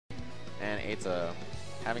EITA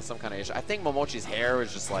having some kind of issue. I think Momochi's hair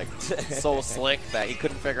was just like so slick that he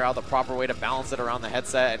couldn't figure out the proper way to balance it around the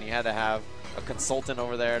headset, and he had to have a consultant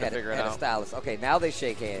over there to figure it out. A stylist. Okay, now they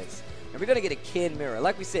shake hands. And we're going to get a kin mirror.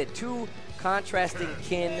 Like we said, two contrasting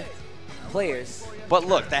kin players. But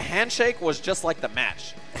look, the handshake was just like the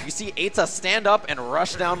match. You see EITA stand up and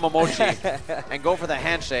rush down Momochi and go for the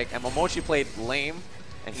handshake, and Momochi played lame,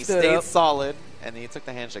 and he stayed solid, and he took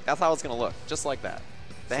the handshake. That's how it's going to look, just like that.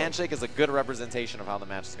 The handshake is a good representation of how the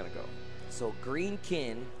match is going to go. So green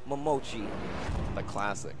kin, Momochi. The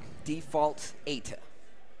classic. Default EITA.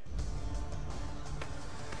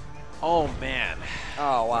 Oh, man.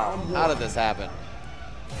 Oh, wow. How did this happen?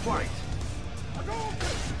 Fight.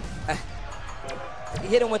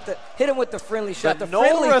 Hit him with the friendly shot. The no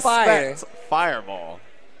friendly fire. Fireball.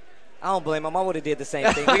 I don't blame him. I would have did the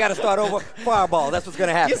same thing. We got to start over. Fireball. That's what's going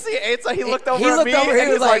to happen. You see EITA, he looked over at me, and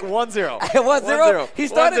he was like 1-0. 1-0? He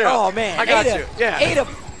started? 1-0. Oh, man. I got you. Yeah. EITA,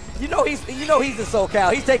 you know he's in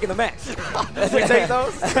SoCal. He's taking the match. We take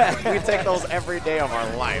those? We take those every day of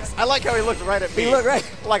our lives. I like how he looked right at me. He looked right.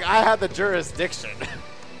 Like I had the jurisdiction.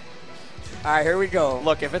 All right, here we go.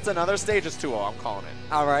 Look, if it's another stage, it's 2-0. I'm calling it.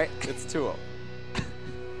 All right. It's 2-0.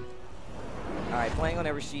 All right, playing on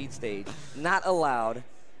every Rashid stage. Not allowed.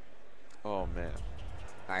 Oh, man.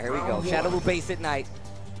 All right, here we go. Shadow Blue base at night.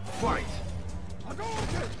 Fight.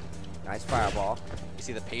 Nice fireball. You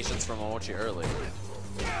see the patience from Momochi early.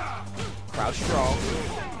 Crouch strong.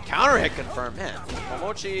 Counter hit confirmed. Man,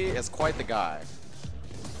 Momochi is quite the guy.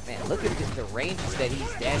 Man, look at the ranges that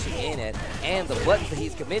he's dashing in at and the buttons that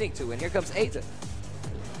he's committing to. And here comes EITA.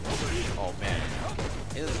 Oh, man.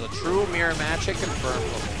 This is a true mirror match. Hit confirmed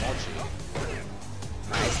from Momochi.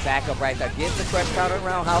 Nice backup right there. Gets the crush counter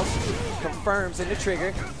roundhouse. Confirms in the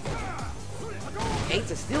trigger.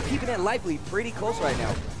 EITA still keeping that life lead pretty close right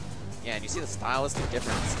now. Yeah, and you see the stylistic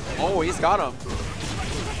difference. Oh, he's got him.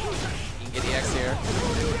 He can get EX here.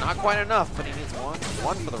 Not quite enough, but he needs one.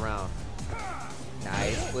 One for the round.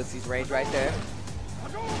 Nice. Blitzy's range right there.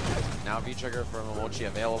 Now V-trigger for Momochi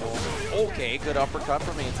available. Okay, good uppercut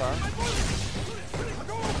from EITA.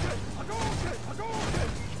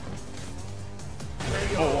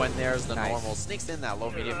 Oh, and there's the normal. Sneaks in that low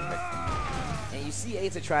medium kick. And you see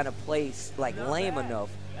EITA trying to play like lame enough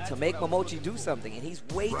to make Momochi do something, and he's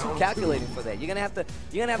way too calculating for that. You're gonna have to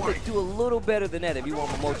do a little better than that if you want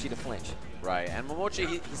Momochi to flinch. Right, and Momochi,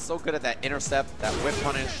 he's so good at that intercept, that whip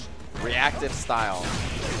punish, reactive style.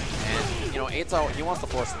 And, you know, EITA, he wants to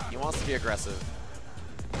force it. He wants to be aggressive.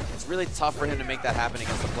 It's really tough for him to make that happen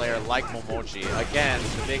against a player like Momochi. Again,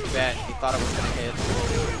 the big bet, he thought it was going to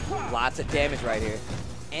hit. Lots of damage right here.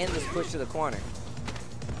 And this push to the corner.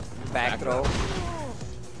 Back throw.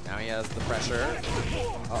 Now he has the pressure.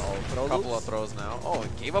 Uh-oh, throw Couple of throws now. Oh,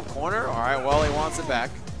 he gave up corner? All right, well, he wants it back.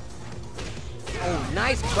 Oh,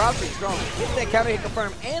 nice crouching strong. Get that counter hit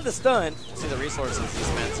confirmed and the stun. See the resources he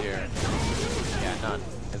spends here. Yeah, none.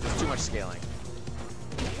 There's too much scaling.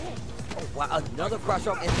 Oh, wow, another crouch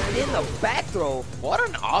up and then in the back throw. What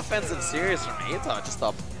an offensive series from EITA. Just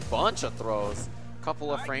a bunch of throws.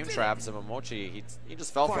 Couple of frame traps of Momochi. He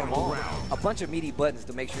just fell for them all. A bunch of meaty buttons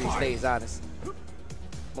to make sure he stays honest.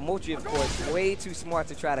 Momochi, of course, way too smart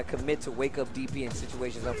to try to commit to wake up DP in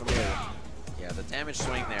situations unfamiliar. Yeah, the damage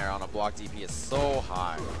swing there on a block DP is so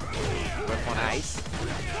high. Nice.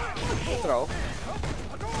 Throw.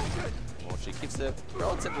 Momochi keeps it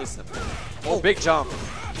relatively simple. Oh, big jump.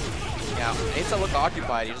 Yeah, EITA looked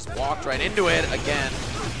occupied. He just walked right into it again.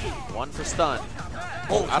 One for stun.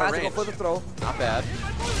 Oh, out of range. To go for the throw. Not bad.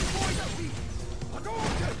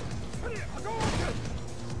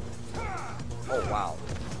 Oh, wow.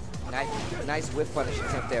 Nice whiff punish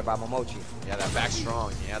attempt there by Momochi. Yeah, that back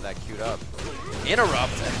strong. Yeah, that queued up.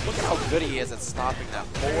 Interrupt. And look at how good he is at stopping that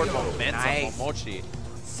forward momentum. Nice. Momochi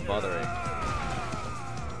smothering.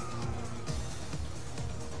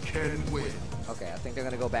 Can win. Okay, I think they're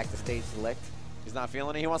going to go back to stage select. He's not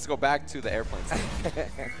feeling it. He wants to go back to the airplane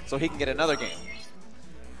stage so he can get another game.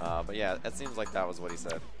 But yeah, it seems like that was what he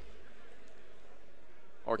said.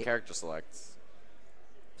 Or character selects.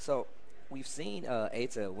 So we've seen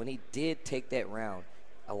EITA, when he did take that round,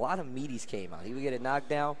 a lot of meaties came out. He would get a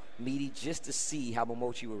knockdown, meaty, just to see how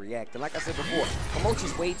Momochi would react. And like I said before,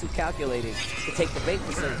 Momochi's way too calculated to take the bait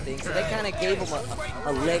for certain things, so they kind of gave him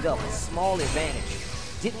a leg up, a small advantage.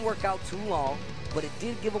 Didn't work out too long, but it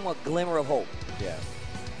did give him a glimmer of hope. Yeah.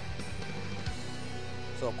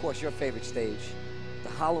 So, of course, your favorite stage, the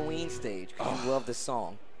Halloween stage, because you love this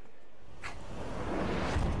song.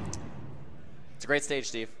 It's a great stage,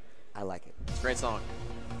 Steve. I like it. It's a great song.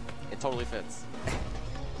 It totally fits.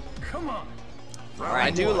 Come on.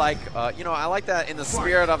 I do like, you know, I like that in the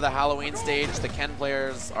spirit of the Halloween stage, the Ken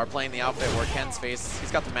players are playing the outfit where Ken's face,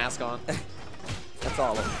 he's got the mask on. That's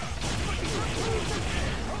all of them.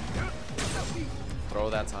 Throw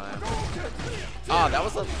that time. Ah, that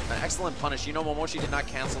was an excellent punish. You know, Momochi did not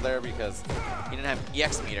cancel there because he didn't have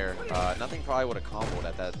EX meter. Nothing probably would have comboed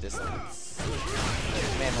at that distance.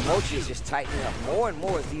 Man, Momochi is just tightening up more and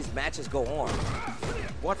more as these matches go on.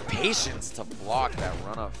 What patience to block that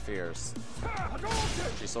run-up fierce.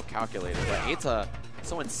 She's so calculated. But EITA,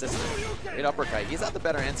 so insistent. Great uppercut. He's had the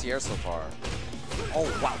better anti-air so far. Oh,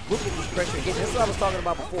 wow. Look at this pressure again. This is what I was talking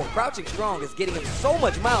about before. Crouching strong is getting him so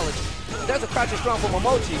much mileage. There's a crouching strong for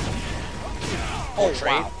Momochi. Oh,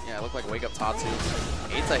 trade. wow. Yeah, it looked like wake up Tatsu.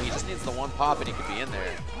 EITA, he just needs the one pop and he could be in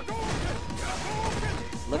there.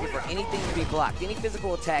 Looking for anything to be blocked. Any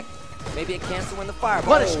physical attack. Maybe a cancel in the fire.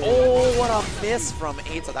 Punish. Oh, what a miss from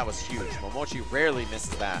EITA. That was huge. Momochi rarely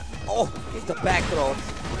misses that. Oh, here's the back throw.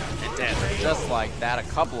 And then, just like that, a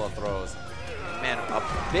couple of throws. Man, a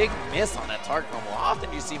big miss on that target combo. Often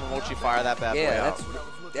do you see Momochi fire that bad boy out.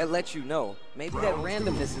 That lets you know. Maybe that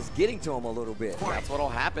randomness is getting to him a little bit. That's what'll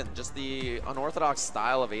happen. Just the unorthodox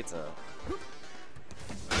style of EITA.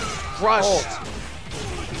 Crushed. Oh.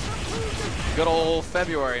 Good old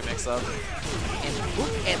February mix-up. And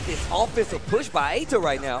look at this offensive push by EITA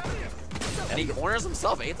right now. And he corners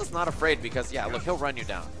himself. EITA's not afraid because, yeah, look, he'll run you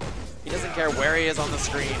down. He doesn't care where he is on the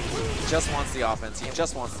screen. He just wants the offense. He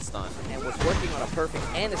just wants the stun. And was working on a perfect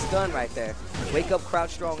and a stun right there. Wake up, crouch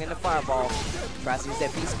strong in the fireball. Tries to use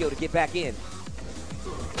that B skill to get back in.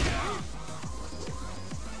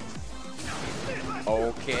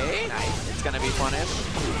 Okay, nice. It's going to be punished.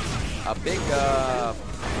 A big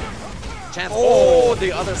chance. Oh,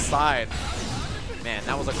 the other side. Man,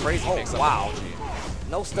 that was a crazy mix-up. Wow.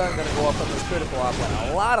 No stun going to go up from this critical output.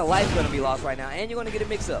 A lot of life going to be lost right now, and you're going to get a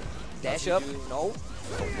mix-up. Dash up. No.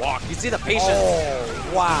 Walk. You see the patience.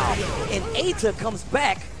 Oh, wow. And EITA comes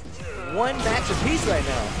back one match apiece right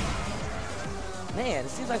now. Man, it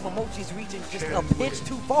seems like Momochi's reaching just a pitch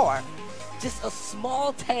too far. Just a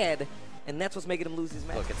small tad, and that's what's making him lose his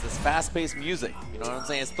match. Look, it's this fast-paced music. You know what I'm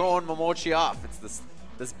saying? It's throwing Momochi off. It's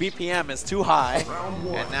this BPM is too high,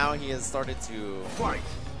 and now he has started to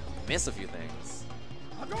miss a few things.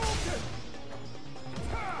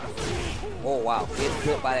 Oh, wow. Gets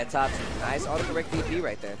built by that Tatsu. Nice autocorrect DP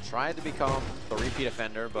right there. Tried to become the repeat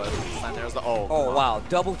offender, but this time there's the oh, wow.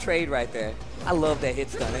 Double trade right there. I love that hit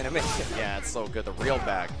stun animation. Yeah, it's so good. The real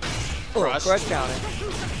back. Crush counter.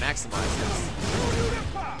 Maximizes.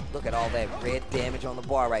 Look at all that red damage on the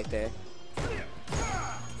bar right there.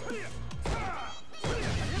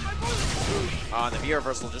 And the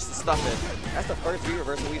V-reversal just to stuff it. That's the first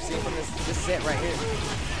V-reversal we've seen from this set right here.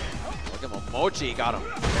 Look at Momochi, got him.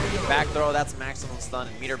 Back throw, that's maximum stun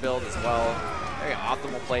and meter build as well. Very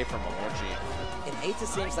optimal play from Momochi. And EITA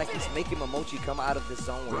seems like he's making Momochi come out of this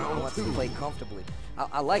zone where he wants to play comfortably.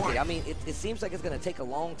 I like it. I mean, it seems like it's going to take a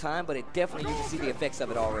long time, but it definitely, you can see the effects of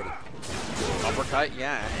it already. Uppercut,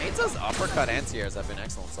 yeah. And EITA's uppercut anti-airs have been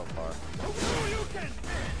excellent so far.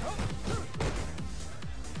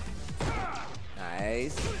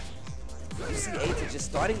 Nice. You see EITA just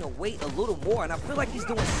starting to wait a little more, and I feel like he's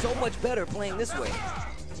doing so much better playing this way.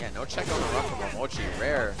 Yeah, no check on the run from Momochi.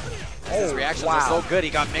 Rare. His reactions are so good, he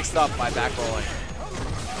got mixed up by back rolling.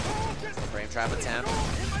 Frame trap attempt.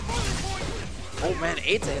 Oh man,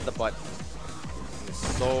 EITA hit the button.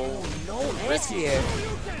 So risky. Here.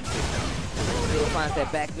 Still finds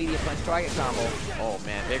that back medium punch target combo. Oh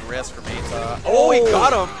man, big risk from EITA. Oh, he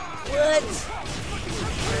got him. What?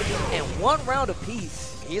 And one round apiece.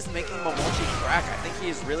 He's making Momochi crack. I think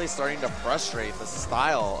he's really starting to frustrate the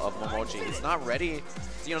style of Momochi. He's not ready.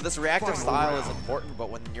 You know, this reactive style is important, but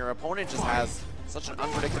when your opponent just has such an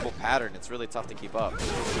unpredictable pattern, it's really tough to keep up.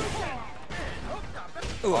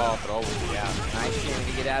 Ooh. Oh, throw. Yeah. Nice shimmy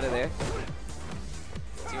to get out of there.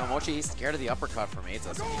 See, Momochi, he's scared of the uppercut from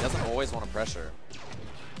EITA, so he doesn't always want to pressure.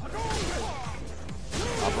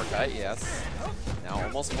 Uppercut, yes. Now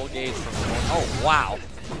almost full gauge from Momochi. Oh, wow.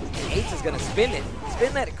 EITA's going to spin it.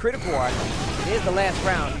 Spin that at critical art. It is the last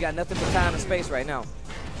round. You got nothing but time and space right now.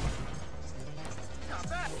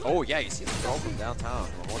 Oh, yeah, you see the throw from downtown.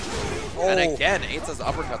 Oh. And again, EITA's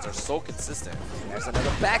uppercuts are so consistent. There's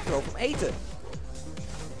another back throw from EITA.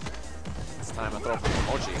 This time a throw from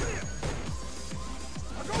Momochi.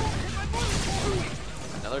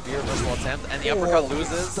 Another V-reversal attempt, and the uppercut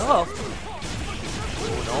loses. Stuff.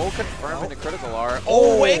 No confirming the critical R.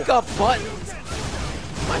 Oh, wake up buttons.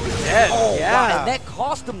 Might be dead. Oh, yeah. Wow. And that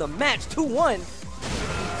cost him the match 2-1 in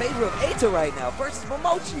favor of EITA right now versus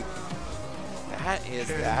Momochi. That is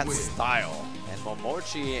that style. And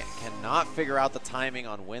Momochi cannot figure out the timing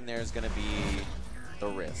on when there's going to be the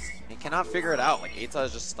risk. He cannot figure it out. Like, EITA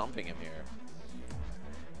is just stumping him here.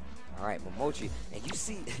 All right, Momochi, and you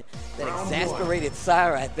see that exasperated sigh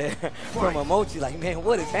right there from Momochi. Like, man,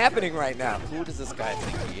 what is happening right now? Who does this guy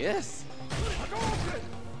think he is?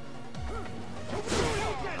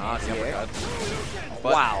 Ah, Yeah.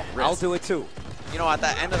 But Wow, risk. I'll do it too. You know, at the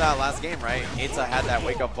end of that last game, right, EITA had that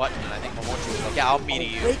wake-up button, and I think Momochi was like, yeah, I'll meet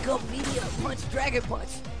you. Wake up, media punch, dragon punch.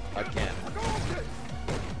 Again.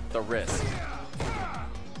 The risk.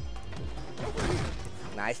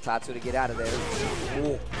 Nice Tatsu to get out of there.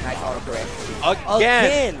 Ooh, nice autocorrect.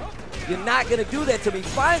 Again. You're not going to do that to me.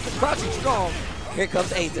 Finds the crouching strong. Here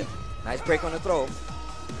comes EITA. Nice break on the throw.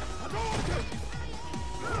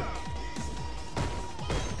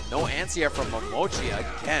 No answer from Momochi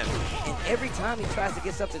again. And every time he tries to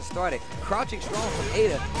get something started, crouching strong from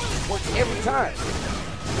EITA works every time.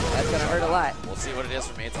 That's going to hurt a lot. We'll see what it is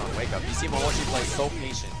from EITA on wake up. You see Momochi play so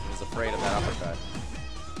patient. He was afraid of that uppercut.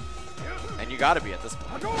 And you got to be at this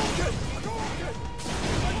point.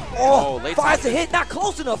 Oh, late finds time. the hit, not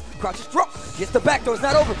close enough. Crouches strong. Gets the back door, it's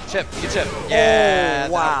not over. Chip, good chip. Yeah,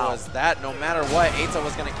 wow. That was that. No matter what, EITA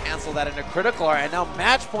was going to cancel that into critical R, and now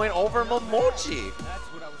match point over Momochi.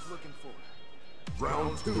 That's what I was looking for.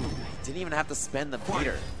 Round 2. Didn't even have to spend the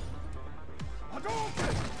meter.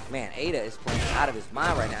 Man, EITA is playing out of his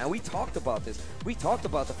mind right now. And we talked about this. We talked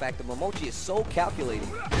about the fact that Momochi is so calculating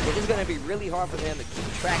that it's going to be really hard for them to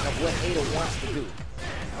keep track of what EITA wants to do.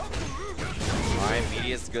 All right,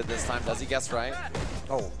 Media's good this time. Does he guess right?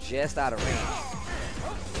 Oh, just out of range.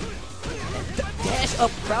 Dash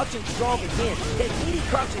up, crouching strong again. That meaty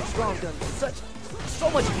crouching strong done so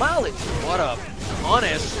much mileage. What a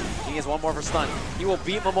punish. He has one more for stun. He will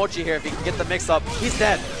beat Momochi here if he can get the mix-up. He's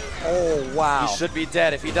dead. Oh, wow. He should be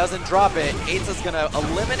dead. If he doesn't drop it, EITA's going to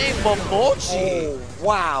eliminate Momochi. Oh,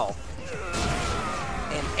 wow.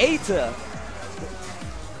 And EITA,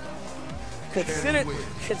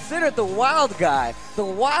 considered the wild guy, the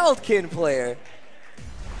Wildkin player.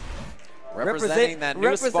 Representing that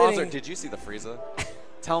new sponsor. representing- Did you see the Frieza?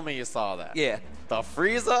 Tell me you saw that. Yeah. The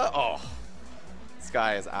Frieza? Oh, this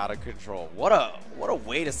guy is out of control. What a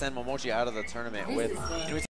way to send Momochi out of the tournament with.